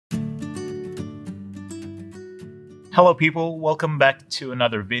Hello people, welcome back to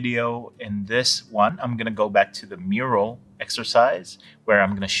another video. In this one, I'm going to go back to the mural exercise where I'm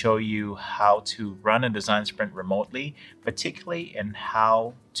going to show you how to run a design sprint remotely, particularly in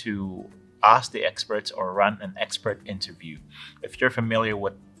how to ask the experts or run an expert interview. If you're familiar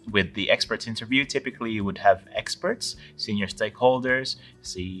with the experts interview, typically you would have experts, senior stakeholders,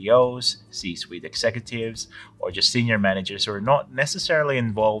 CEOs, C-suite executives, or just senior managers who are not necessarily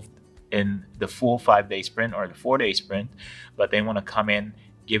involved in the full 5-day sprint or the 4-day sprint, but they want to come in,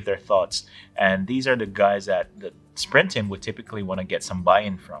 give their thoughts. And these are the guys that the sprint team would typically want to get some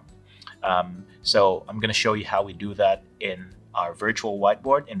buy-in from. So I'm going to show you how we do that in our virtual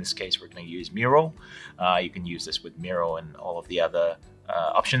whiteboard. In this case, we're going to use Miro. You can use this with Miro and all of the other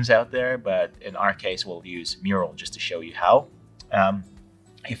options out there, but in our case, we'll use Mural just to show you how.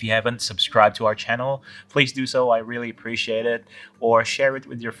 If you haven't subscribed to our channel, please do so. I really appreciate it. Or share it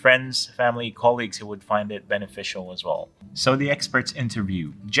with your friends, family, colleagues who would find it beneficial as well. So the experts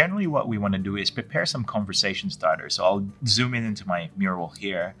interview. Generally what we want to do is prepare some conversation starters. So I'll zoom in into my mural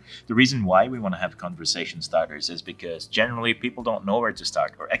here. The reason why we want to have conversation starters is because generally people don't know where to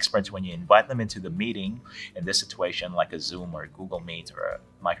start. Or experts, when you invite them into the meeting, in this situation like a Zoom or a Google Meet or a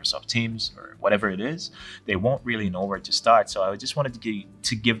Microsoft Teams or whatever it is, they won't really know where to start. So I just wanted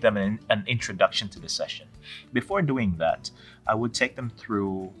to give them an introduction to the session. Before doing that, I would take them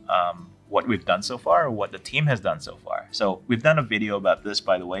through what we've done so far, or what the team has done so far. So we've done a video about this,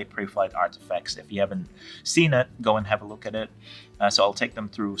 by the way, Preflight artifacts. If you haven't seen it, go and have a look at it. So I'll take them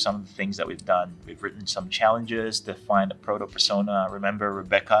through some of the things that we've done. We've written some challenges to find a proto persona. Remember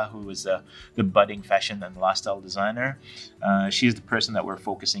Rebecca, who was the budding fashion and lifestyle designer? She's the person that we're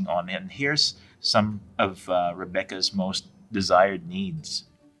focusing on. And here's some of Rebecca's most desired needs.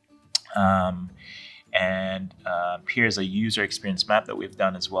 Here's a user experience map that we've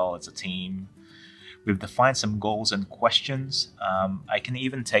done as well as a team. We've defined some goals and questions. I can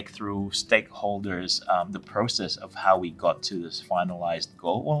even take through stakeholders the process of how we got to this finalized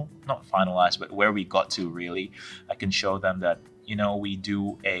goal. Well, not finalized, but where we got to really. I can show them that, we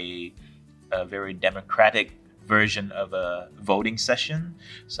do a very democratic version of a voting session.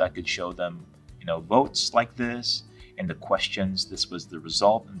 So I could show them, votes like this. In the questions, this was the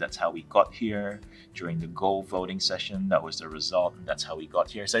result, and that's how we got here. During the goal voting session, that was the result, and that's how we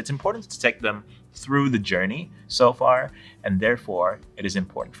got here. So it's important to take them through the journey so far, and therefore it is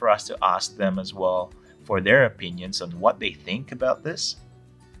important for us to ask them as well for their opinions on what they think about this,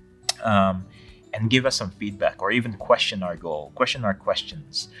 and give us some feedback, or even question our goal, question our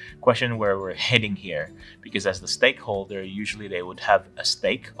questions, question where we're heading here. Because as the stakeholder, usually they would have a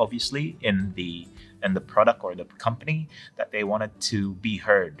stake, obviously, in the product or the company that they wanted to be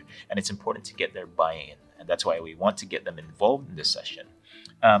heard. And it's important to get their buy-in. And that's why we want to get them involved in this session.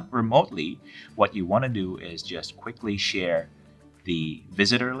 Remotely, what you want to do is just quickly share the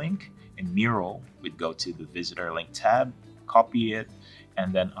visitor link. In Mural, we'd go to the visitor link tab, copy it,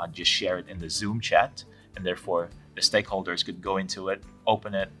 and then I'll just share it in the Zoom chat. And therefore, the stakeholders could go into it,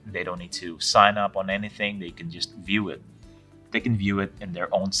 open it. They don't need to sign up on anything. They can just view it. They can view it in their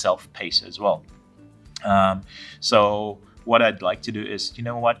own self-pace as well. So what I'd like to do is,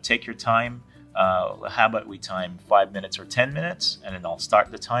 take your time. How about we time 5 minutes or 10 minutes, and then I'll start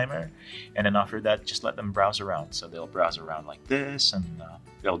the timer. And then after that, just let them browse around. So they'll browse around like this, and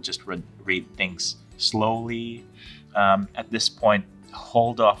they'll just read things slowly. At this point,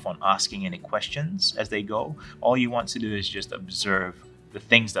 hold off on asking any questions as they go. All you want to do is just observe the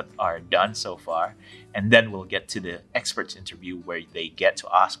things that are done so far, and then we'll get to the experts interview where they get to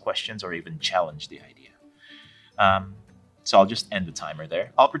ask questions or even challenge the idea. So I'll just end the timer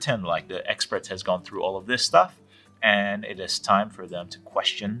there. I'll pretend like the experts has gone through all of this stuff, and it is time for them to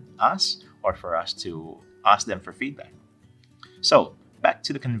question us or for us to ask them for feedback. So back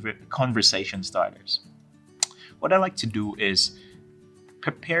to the conversation starters. What I like to do is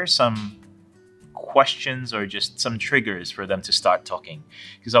prepare some questions or just some triggers for them to start talking.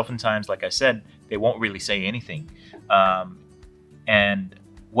 Because oftentimes, like I said, they won't really say anything. And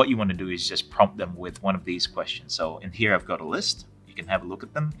what you want to do is just prompt them with one of these questions. So in here, I've got a list. You can have a look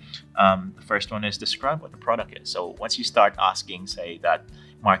at them. The first one is describe what the product is. So once you start asking, say, that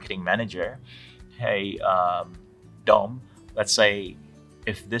marketing manager, hey, Dom, let's say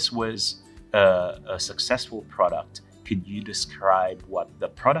if this was a successful product, could you describe what the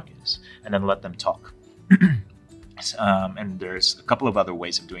product is? And then let them talk. And there's a couple of other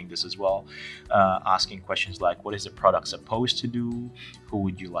ways of doing this as well. Asking questions like, what is the product supposed to do? Who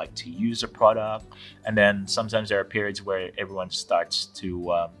would you like to use the product? And then sometimes there are periods where everyone starts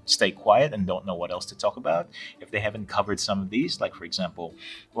to stay quiet and don't know what else to talk about. If they haven't covered some of these, like for example,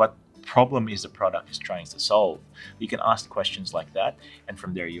 what problem is the product is trying to solve? You can ask questions like that, and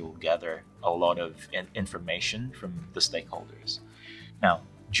from there you'll gather a lot of information from the stakeholders. Now,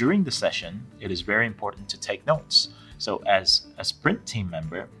 during the session, it is very important to take notes. So as a sprint team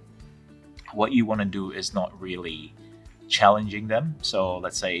member, what you want to do is not really challenging them. So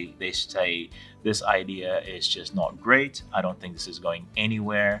let's say they say, this idea is just not great. I don't think this is going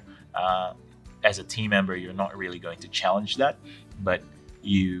anywhere. As a team member, you're not really going to challenge that, but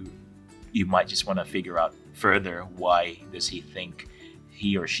you might just want to figure out further, why does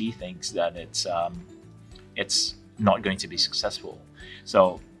he or she thinks that it's not going to be successful.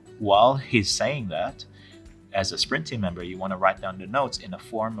 So while he's saying that, as a sprint team member, you want to write down the notes in the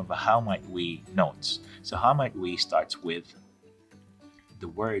form of a how might we notes. So how might we starts with the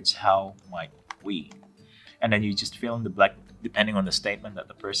words how might we, and then you just fill in the blank depending on the statement that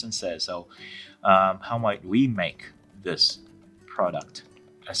the person says. So how might we make this product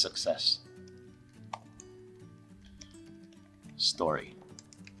a success story,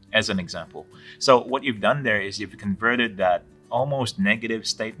 as an example. So what you've done there is you've converted that almost negative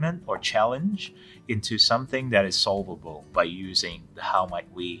statement or challenge into something that is solvable by using the how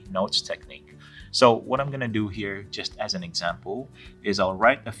might we notes technique. So what I'm going to do here, just as an example, is I'll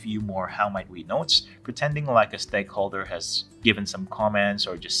write a few more how might we notes, pretending like a stakeholder has given some comments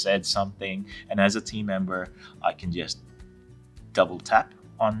or just said something, and as a team member I can just double tap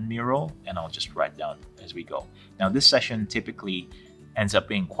on Mural and I'll just write down as we go. Now this session typically ends up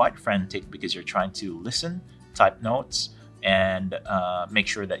being quite frantic because you're trying to listen, type notes, and make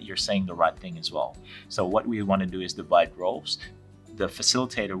sure that you're saying the right thing as well. So what we want to do is divide roles. The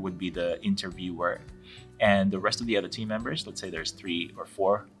facilitator would be the interviewer, and the rest of the other team members, let's say there's 3 or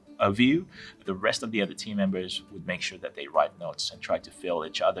 4 of you, the rest of the other team members would make sure that they write notes and try to fill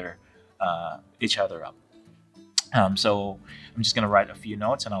each other up. So I'm just going to write a few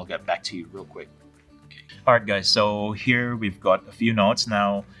notes and I'll get back to you real quick. Okay. All right, guys. So here we've got a few notes.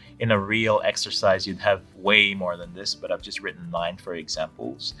 Now, in a real exercise, you'd have way more than this, but I've just written 9 for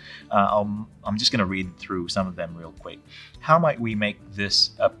examples. I'm just going to read through some of them real quick. How might we make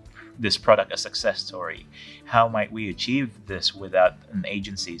this product a success story? How might we achieve this without an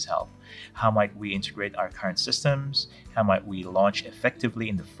agency's help? How might we integrate our current systems? How might we launch effectively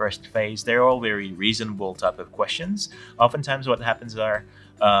in the first phase? They're all very reasonable type of questions. Oftentimes what happens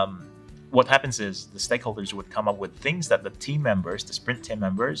is the stakeholders would come up with things that the team members, the sprint team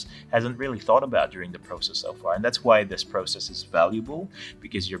members, hasn't really thought about during the process so far. And that's why this process is valuable,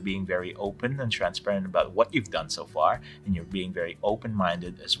 because you're being very open and transparent about what you've done so far, and you're being very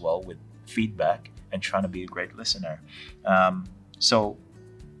open-minded as well with feedback and trying to be a great listener. So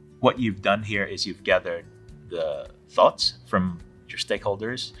what you've done here is you've gathered the thoughts from your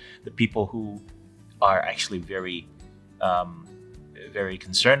stakeholders, the people who are actually very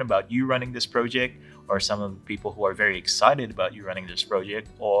concerned about you running this project, or some of the people who are very excited about you running this project,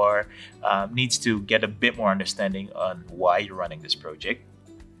 or needs to get a bit more understanding on why you're running this project.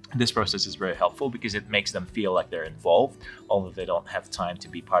 This process is very helpful because it makes them feel like they're involved, although they don't have time to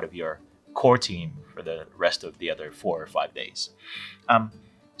be part of your core team for the rest of the other 4 or 5 days.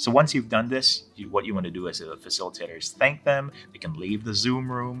 So once you've done this, what you want to do as a facilitator is thank them. They can leave the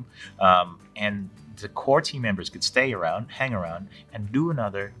Zoom room, and the core team members could stay around, hang around, and do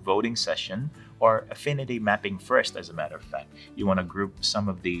another voting session or affinity mapping first, as a matter of fact. You want to group some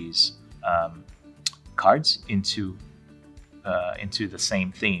of these cards into the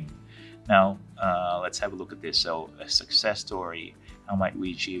same theme. Now, let's have a look at this. So a success story, how might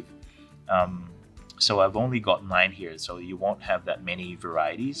we achieve? So I've only got 9 here, so you won't have that many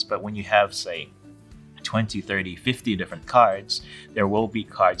varieties. But when you have, say, 20, 30, 50 different cards, there will be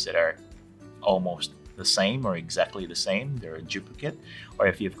cards that are almost the same or exactly the same. They're a duplicate. Or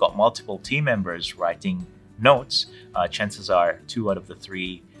if you've got multiple team members writing notes, chances are 2 out of the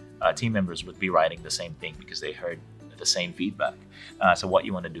 3 team members would be writing the same thing because they heard the same feedback. So what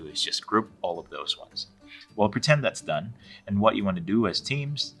you want to do is just group all of those ones. Well, pretend that's done. And what you want to do as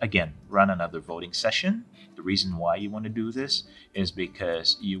teams, again, run another voting session. The reason why you want to do this is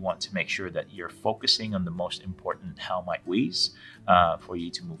because you want to make sure that you're focusing on the most important how might we's for you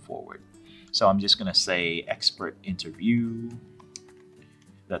to move forward. So I'm just going to say expert interview.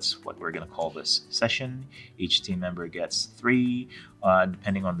 That's what we're going to call this session. Each team member gets 3,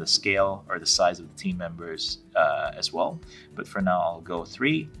 depending on the scale or the size of the team members as well. But for now, I'll go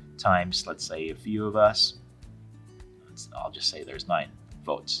 3 times, let's say, a few of us. I'll just say there's 9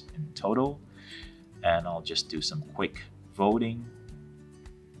 votes in total, and I'll just do some quick voting.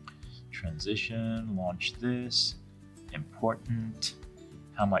 Transition, launch this, important.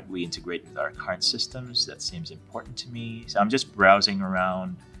 How might we integrate with our current systems? That seems important to me. So I'm just browsing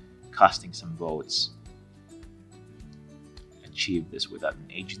around, casting some votes. Achieve this without an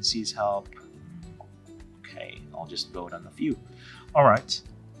agency's help. Okay, I'll just vote on a few. All right.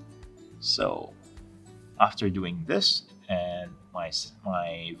 So after doing this, and my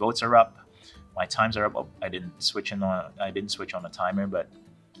votes are up, my times are up. Oh, I didn't switch on a timer, but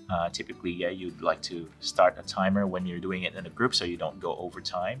typically, yeah, you'd like to start a timer when you're doing it in a group so you don't go over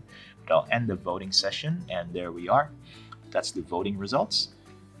time. But I'll end the voting session, and there we are. That's the voting results.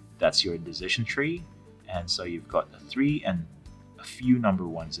 That's your decision tree. And so you've got a 3 and a few number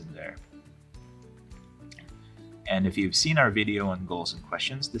 1s in there. And if you've seen our video on goals and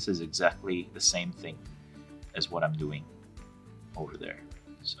questions, this is exactly the same thing as what I'm doing over there.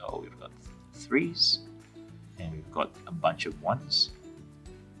 So we've got 3s, and we've got a bunch of 1s,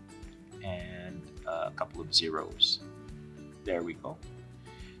 and a couple of 0s. There we go.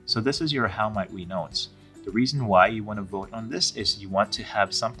 So this is your how might we notes. The reason why you want to vote on this is you want to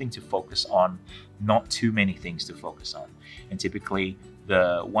have something to focus on, not too many things to focus on. And typically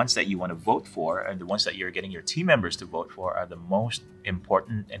the ones that you want to vote for and the ones that you're getting your team members to vote for are the most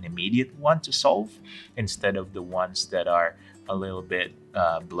important and immediate one to solve, instead of the ones that are a little bit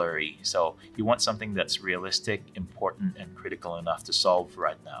blurry. So you want something that's realistic, important, and critical enough to solve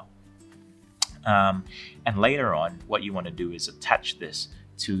right now. And later on, what you want to do is attach this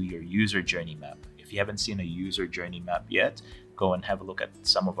to your user journey map. If you haven't seen a user journey map yet, go and have a look at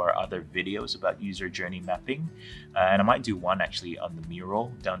some of our other videos about user journey mapping. And I might do one actually on the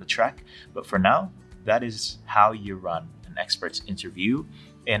mural down the track. But for now, that is how you run an expert's interview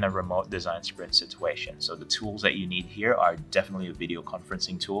in a remote design sprint situation. So the tools that you need here are definitely a video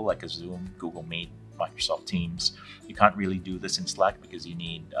conferencing tool like a Zoom, Google Meet, Microsoft Teams. You can't really do this in Slack because you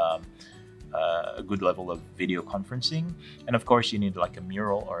need a good level of video conferencing, and of course you need like a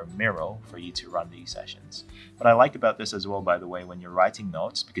mural or a Miro for you to run these sessions. What I like about this as well, by the way, when you're writing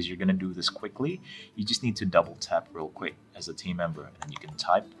notes, because you're going to do this quickly, you just need to double tap real quick as a team member, and you can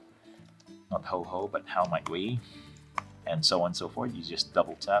type not ho ho but how might we, and so on and so forth. You just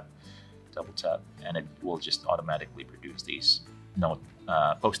double tap, and it will just automatically produce these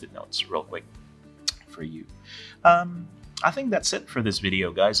post-it notes real quick for you. I think that's it for this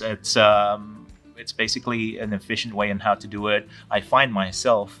video, guys. It's basically an efficient way on how to do it. I find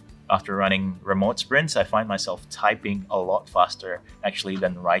myself, after running remote sprints, I find myself typing a lot faster actually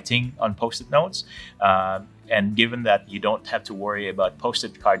than writing on post-it notes. And given that you don't have to worry about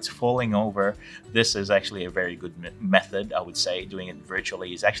post-it cards falling over, this is actually a very good method, I would say. Doing it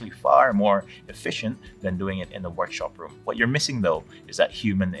virtually is actually far more efficient than doing it in the workshop room. What you're missing though is that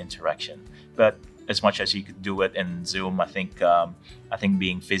human interaction. But as much as you could do it in Zoom, I think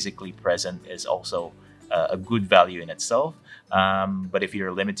being physically present is also a good value in itself. But if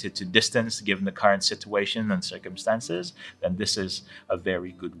you're limited to distance, given the current situation and circumstances, then this is a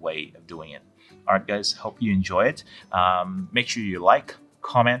very good way of doing it. All right, guys, hope you enjoy it. Make sure you like,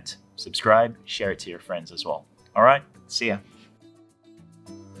 comment, subscribe, share it to your friends as well. All right, see ya.